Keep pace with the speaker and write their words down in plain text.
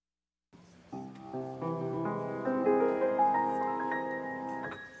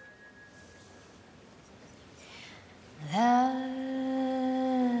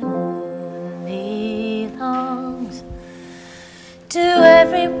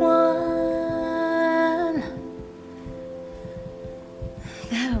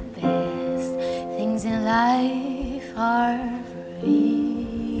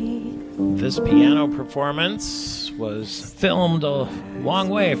piano performance was filmed a long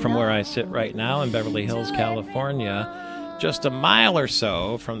way from where I sit right now in Beverly Hills, California, just a mile or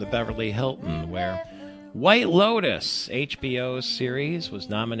so from the Beverly Hilton, where White Lotus, HBO's series, was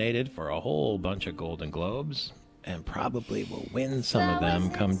nominated for a whole bunch of Golden Globes and probably will win some of them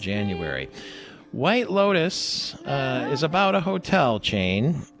come January. White Lotus is about a hotel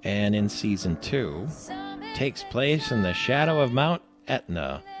chain, and in season 2 takes place in the shadow of Mount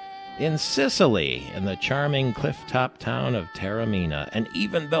Etna in Sicily, in the charming cliff-top town of Taormina. And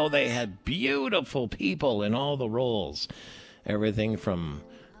even though they had beautiful people in all the roles, everything from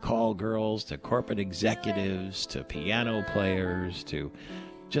call girls to corporate executives to piano players to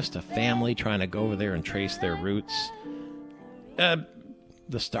just a family trying to go over there and trace their roots, the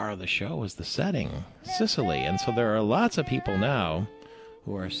star of the show was the setting, Sicily. And so there are lots of people now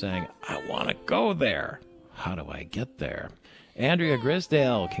who are saying, I want to go there. How do I get there? Andrea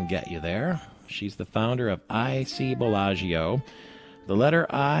Grisdale can get you there. She's the founder of IC Bellagio. The letter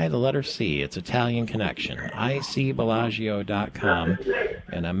I, the letter C. It's Italian connection. ICBellagio.com.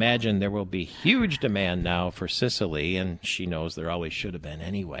 And imagine there will be huge demand now for Sicily, and she knows there always should have been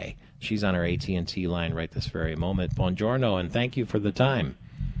anyway. She's on our AT&T line right this very moment. Buongiorno, and thank you for the time.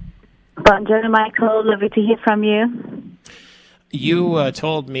 Buongiorno, Michael. Lovely to hear from you. You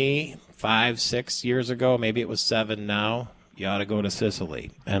told me 5, 6 years ago, maybe it was 7 now, you ought to go to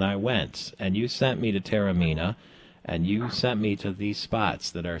Sicily. And I went, and you sent me to Taormina, and you sent me to these spots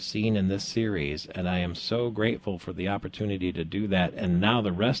that are seen in this series, and I am so grateful for the opportunity to do that. And now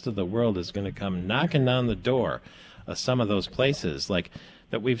the rest of the world is going to come knocking down the door of some of those places, like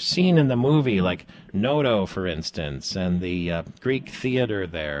that we've seen in the movie, like Noto, for instance, and the Greek theater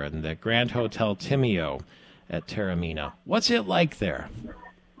there, and the Grand Hotel Timeo at Taormina. What's it like there?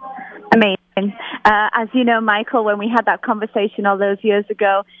 Amazing. As you know, Michael, when we had that conversation all those years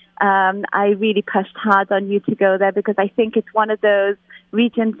ago, I really pushed hard on you to go there because I think it's one of those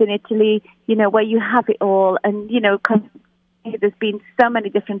regions in Italy, where you have it all. And, there's been so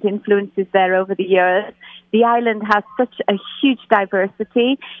many different influences there over the years. The island has such a huge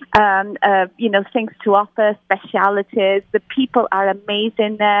diversity, things to offer, specialities. The people are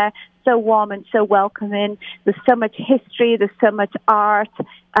amazing there, so warm and so welcoming. There's so much history, there's so much art.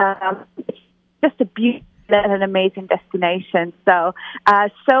 It's just a beautiful and an amazing destination. So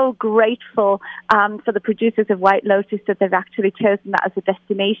grateful for the producers of White Lotus that they've actually chosen that as a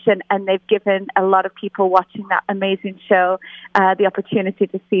destination, and they've given a lot of people watching that amazing show the opportunity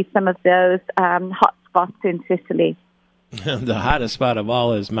to see some of those hot spots in Sicily. The hottest spot of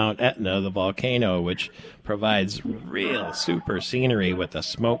all is Mount Etna, the volcano, which provides real super scenery with the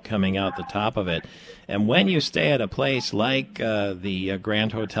smoke coming out the top of it. And when you stay at a place like the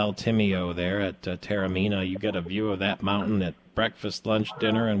Grand Hotel Timeo there at Taormina, you get a view of that mountain at breakfast, lunch,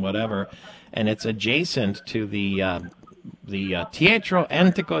 dinner, and whatever. And it's adjacent to the Teatro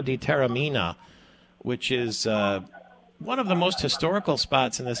Antico di Taormina, which is one of the most historical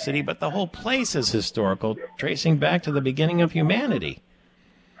spots in the city, but the whole place is historical, tracing back to the beginning of humanity.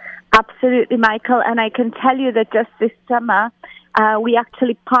 Absolutely, Michael. And I can tell you that just this summer, we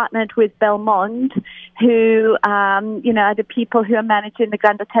actually partnered with Belmond, who, are the people who are managing the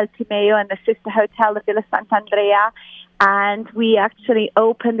Grand Hotel Timeo and the sister hotel, the Villa Sant'Andrea. And we actually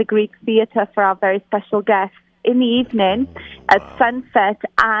opened the Greek theater for our very special guests in the evening at sunset,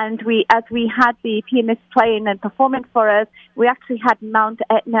 and as we had the pianist playing and performing for us, we actually had Mount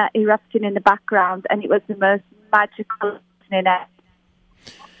Etna erupting in the background, and it was the most magical evening ever.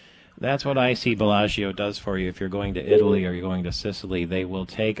 That's what IC Bellagio does for you. If you're going to Italy or you're going to Sicily, they will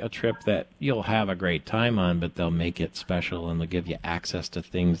take a trip that you'll have a great time on, but they'll make it special, and they'll give you access to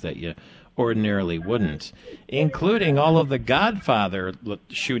things that you ordinarily wouldn't, including all of the Godfather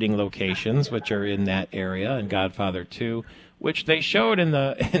shooting locations, which are in that area, and Godfather 2, which they showed in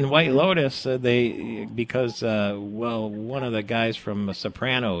White Lotus. Because one of the guys from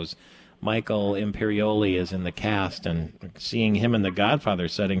Sopranos, Michael Imperioli, is in the cast, and seeing him in the Godfather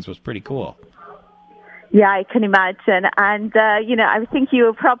settings was pretty cool. Yeah, I can imagine. And, I think you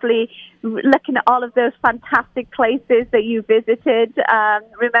were probably looking at all of those fantastic places that you visited,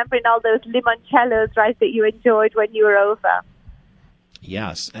 remembering all those limoncellos, right, that you enjoyed when you were over.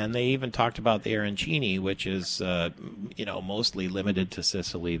 Yes, and they even talked about the arancini, which is, mostly limited to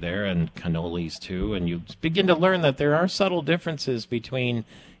Sicily there, and cannolis too. And you begin to learn that there are subtle differences between,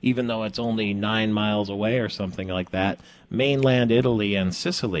 even though it's only 9 miles away or something like that, mainland Italy and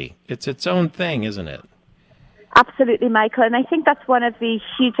Sicily. It's its own thing, isn't it? Absolutely, Michael. And I think that's one of the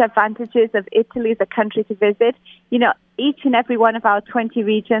huge advantages of Italy as a country to visit. Each and every one of our 20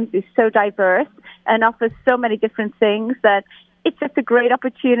 regions is so diverse and offers so many different things that it's just a great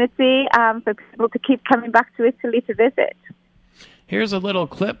opportunity for people to keep coming back to Italy to visit. Here's a little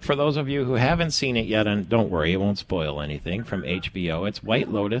clip for those of you who haven't seen it yet, and don't worry, it won't spoil anything, from HBO. It's White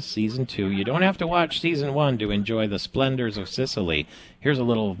Lotus, Season 2. You don't have to watch Season 1 to enjoy the splendors of Sicily. Here's a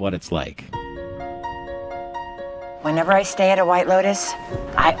little of what it's like. Whenever I stay at a White Lotus,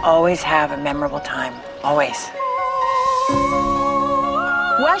 I always have a memorable time. Always.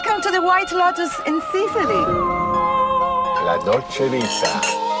 Welcome to the White Lotus in Sicily. La Dolce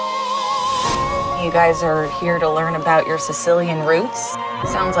Vita. You guys are here to learn about your Sicilian roots.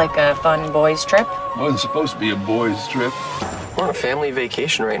 Sounds like a fun boys' trip. Wasn't supposed to be a boys' trip. We're on a family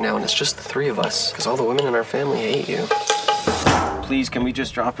vacation right now, and it's just the three of us, because all the women in our family hate you. Please, can we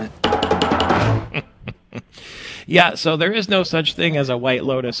just drop it? Yeah, so there is no such thing as a White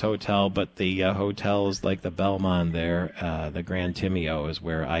Lotus hotel, but the hotels like the Belmont there, the Grand Timeo is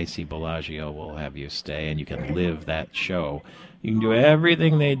where IC Bellagio will have you stay, and you can live that show. You can do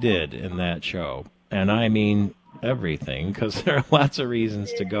everything they did in that show, and I mean everything, because there are lots of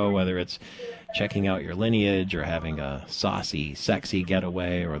reasons to go, whether it's checking out your lineage or having a saucy, sexy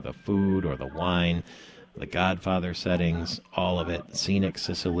getaway, or the food or the wine, the Godfather settings, all of it. Scenic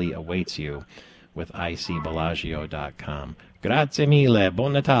Sicily awaits you with icbellagio.com. Grazie mille.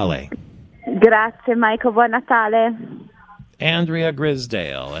 Buon Natale. Grazie, Michael. Buon Natale. Andrea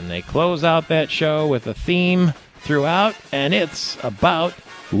Grisdale, and they close out that show with a theme throughout, and it's about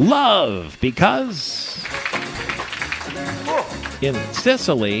love, because in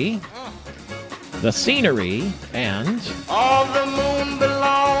Sicily, the scenery and all the moon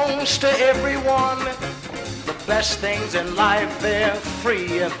belongs to everyone. The best things in life, they're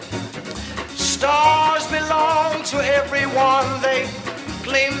free. Stars belong to everyone. They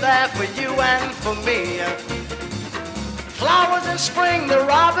gleam there for you and for me. Flowers in spring, the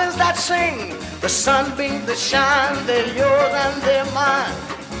robins that sing, the sunbeams that shine, they're yours and they're mine.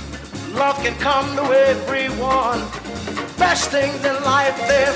 Love can come to everyone. Best things in life, they're